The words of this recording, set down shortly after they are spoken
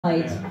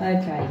Right,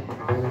 okay.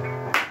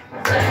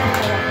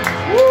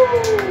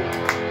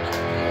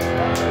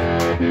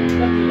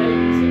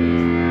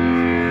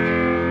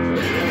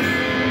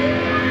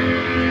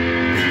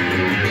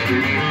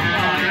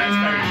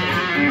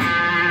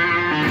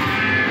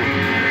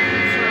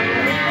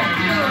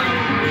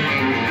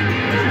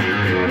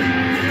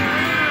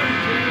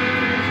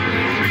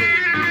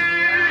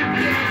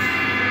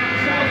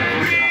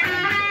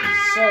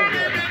 So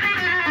good.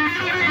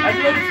 I'd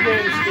love to be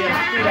able to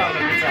do that on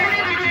the guitar.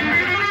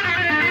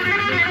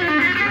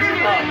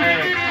 Oh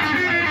man.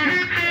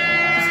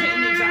 Just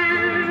hitting the exact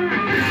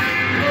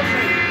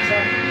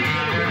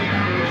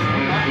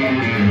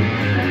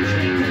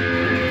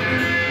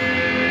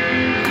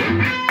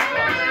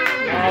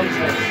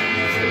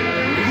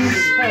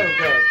so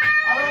good.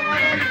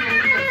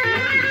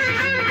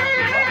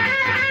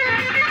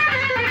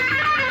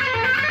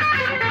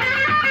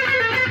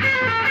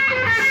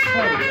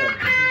 So good.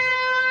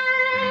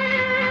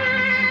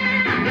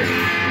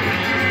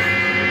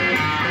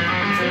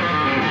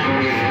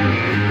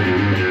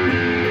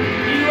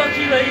 You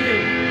lucky lady.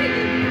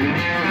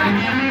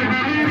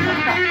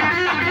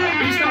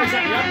 He's not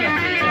exactly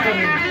unlucky.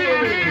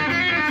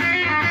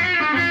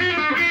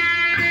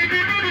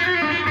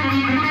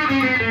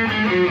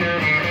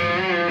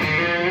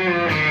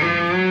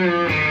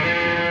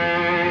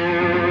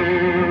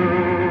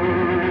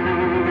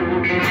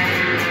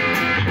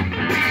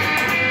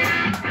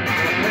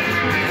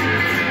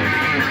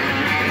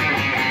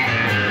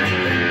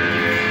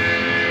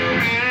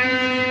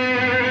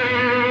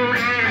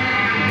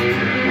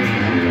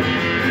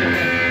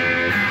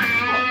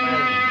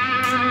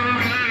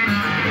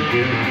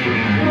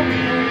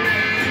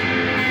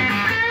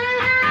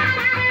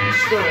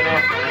 Screwing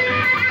off, man.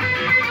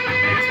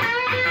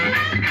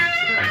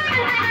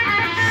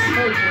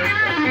 So good.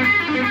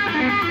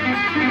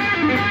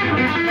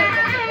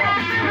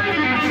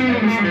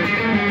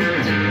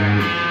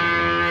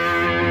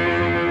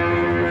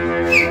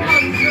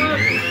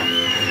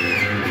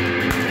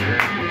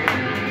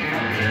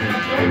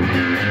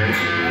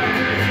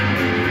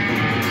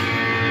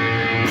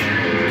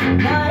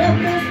 Got up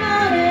this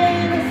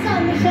morning, the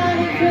sun was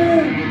shining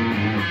through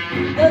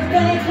those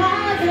gray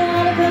clouds, and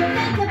all I could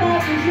think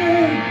about was you.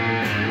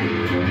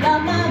 Got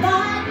my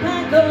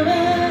backpack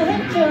gonna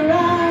hit your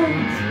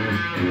arms.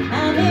 I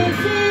need to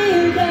see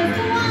you just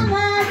one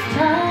last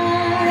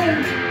time.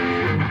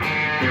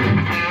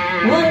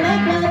 Wanna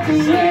make love to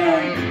you.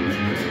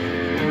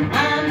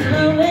 I'm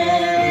slowly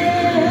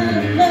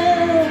in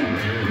love.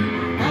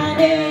 I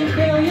need to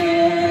feel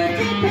you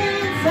deep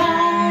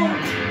inside.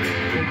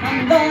 I'm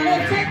gonna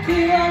take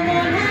you on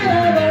one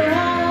hell of a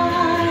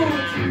ride.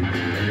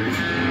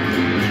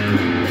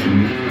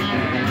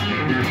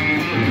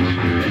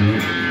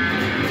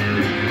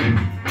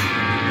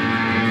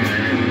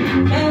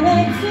 Can't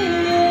wait to see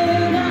you,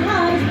 my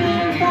heart is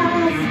beating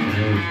fast.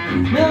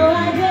 No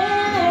idea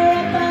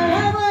if the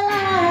love will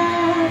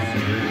last.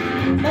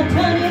 But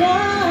turn it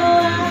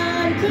on,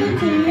 I'm true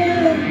to you.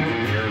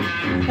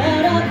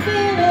 But I'm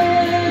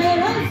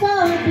feeling oh so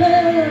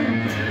blue.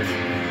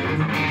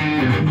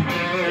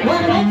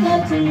 Wanna make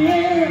love to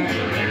you.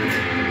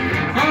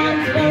 I'm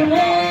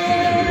slowly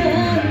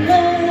in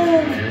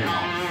love.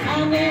 I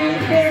need to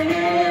feel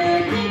you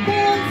deep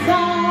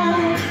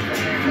inside.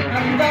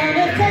 I'm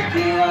gonna take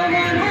you on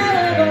one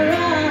hell of a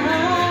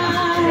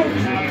ride.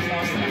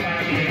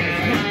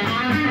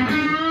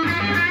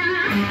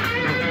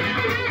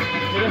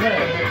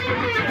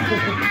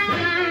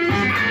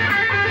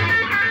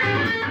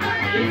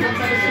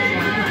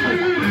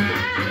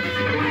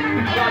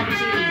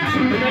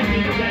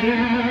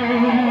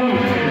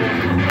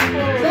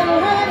 So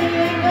honey,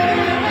 you're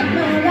gonna make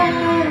my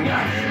ride.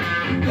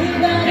 You're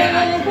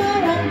gonna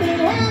put at the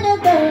end of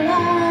the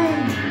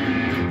line.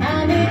 I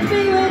need to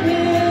be with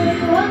you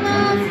one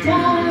last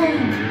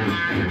time.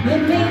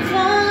 It means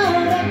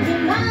love that you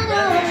might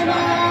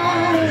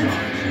overnight.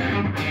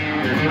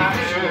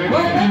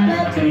 Wanna make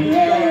love to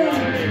you.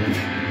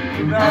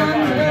 I'm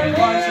slowly in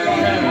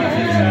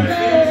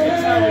love.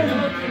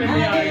 I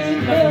need to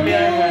feel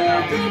you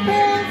deep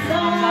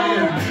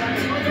inside.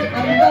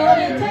 I'm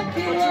gonna take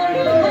you on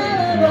a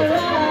hell of a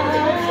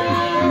ride.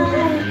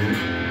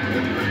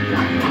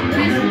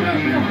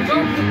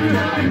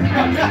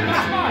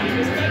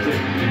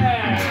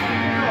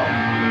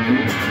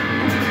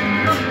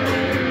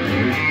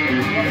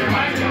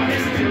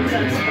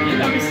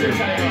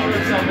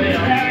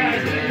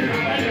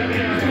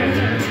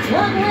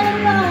 One hell of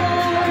a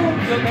ride.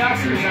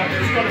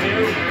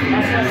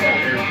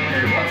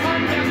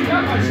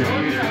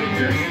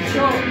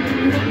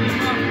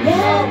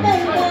 Yeah,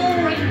 baby.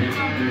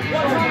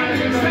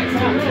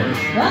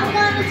 I'm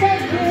gonna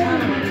take you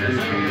on a hell of a ride.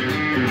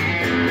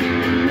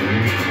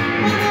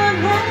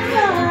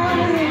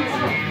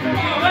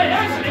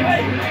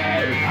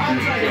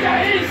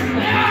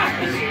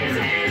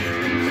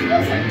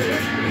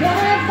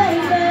 Yeah,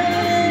 baby.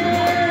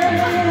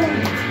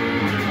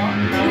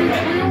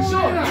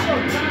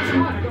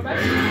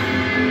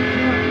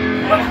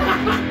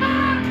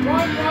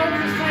 Why would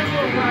this take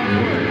you?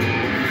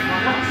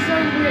 That's so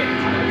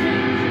weird.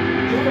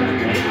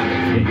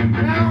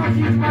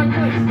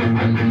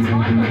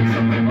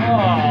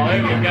 Oh,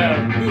 here we go.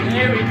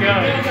 Here we go.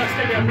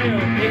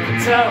 You can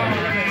tell.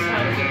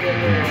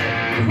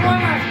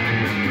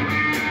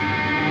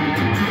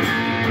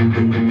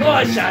 Go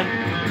on, Shan.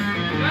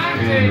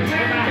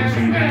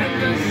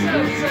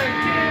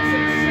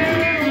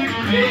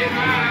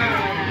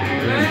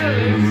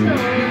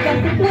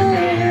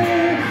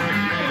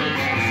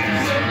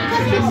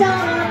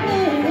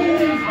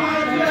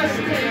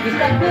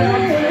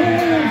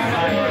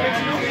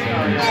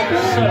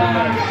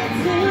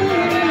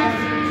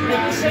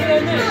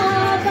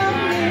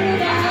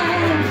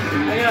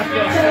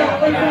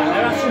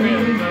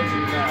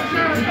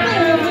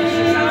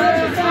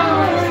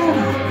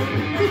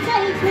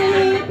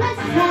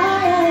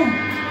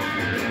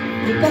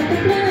 You got the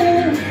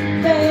blues,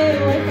 stay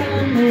away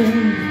from me.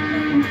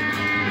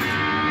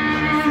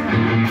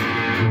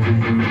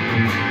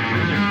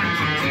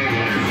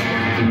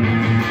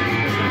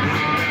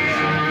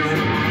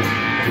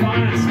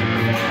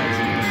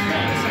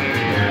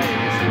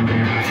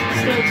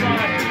 Still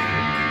trying.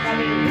 I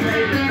mean,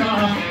 maybe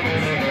not.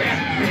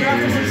 The graph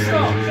doesn't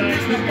stop, so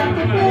it's not going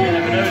to happen. You never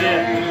know, do you?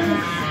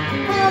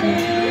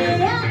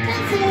 Honey, I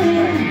can see.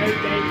 No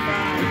date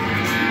found.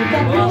 You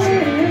got the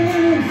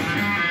blues.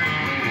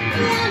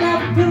 You're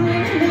not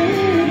fooling me.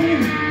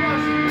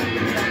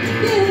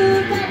 You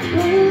got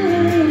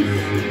blues.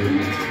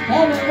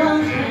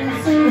 Everyone can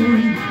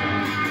see.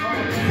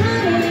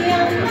 Honey,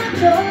 I'm not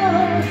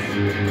yours.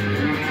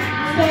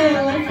 Stay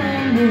away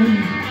from me.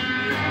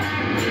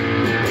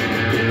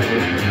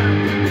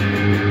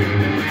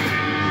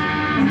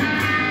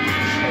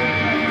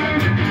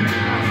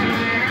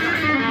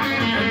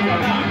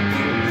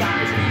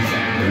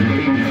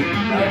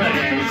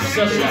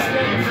 So she's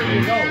 33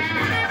 years old.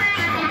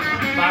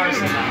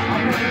 Embarrassing that.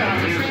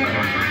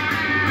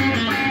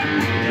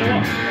 You know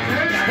what?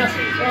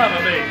 Whatever,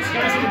 mate. It's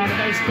going to be the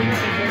base thing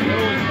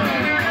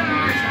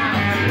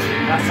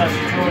that's how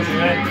she draws you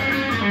in.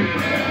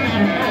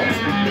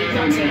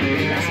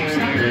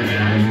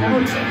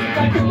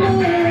 Got the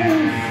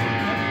blues.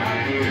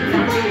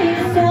 Honey,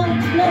 so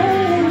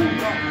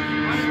blues.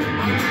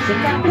 She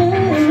got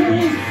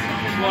blues.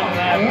 One of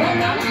them.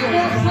 When I'm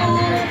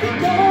outside the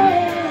door.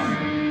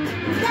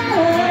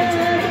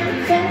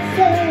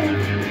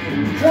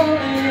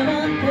 Drawing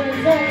up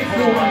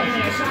possessive.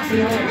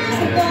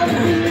 We're gonna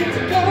be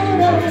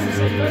together,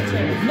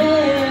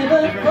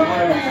 never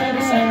forever.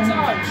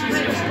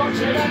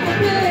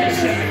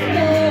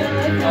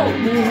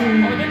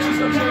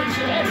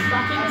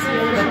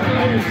 Stay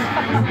away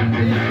from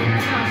me.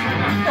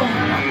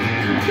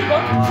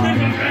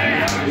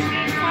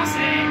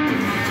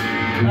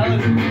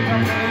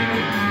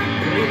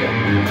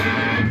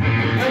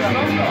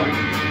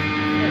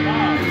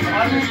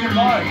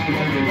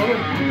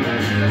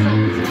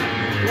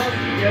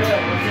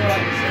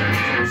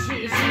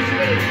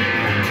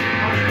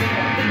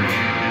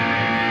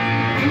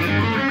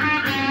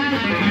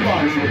 You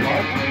are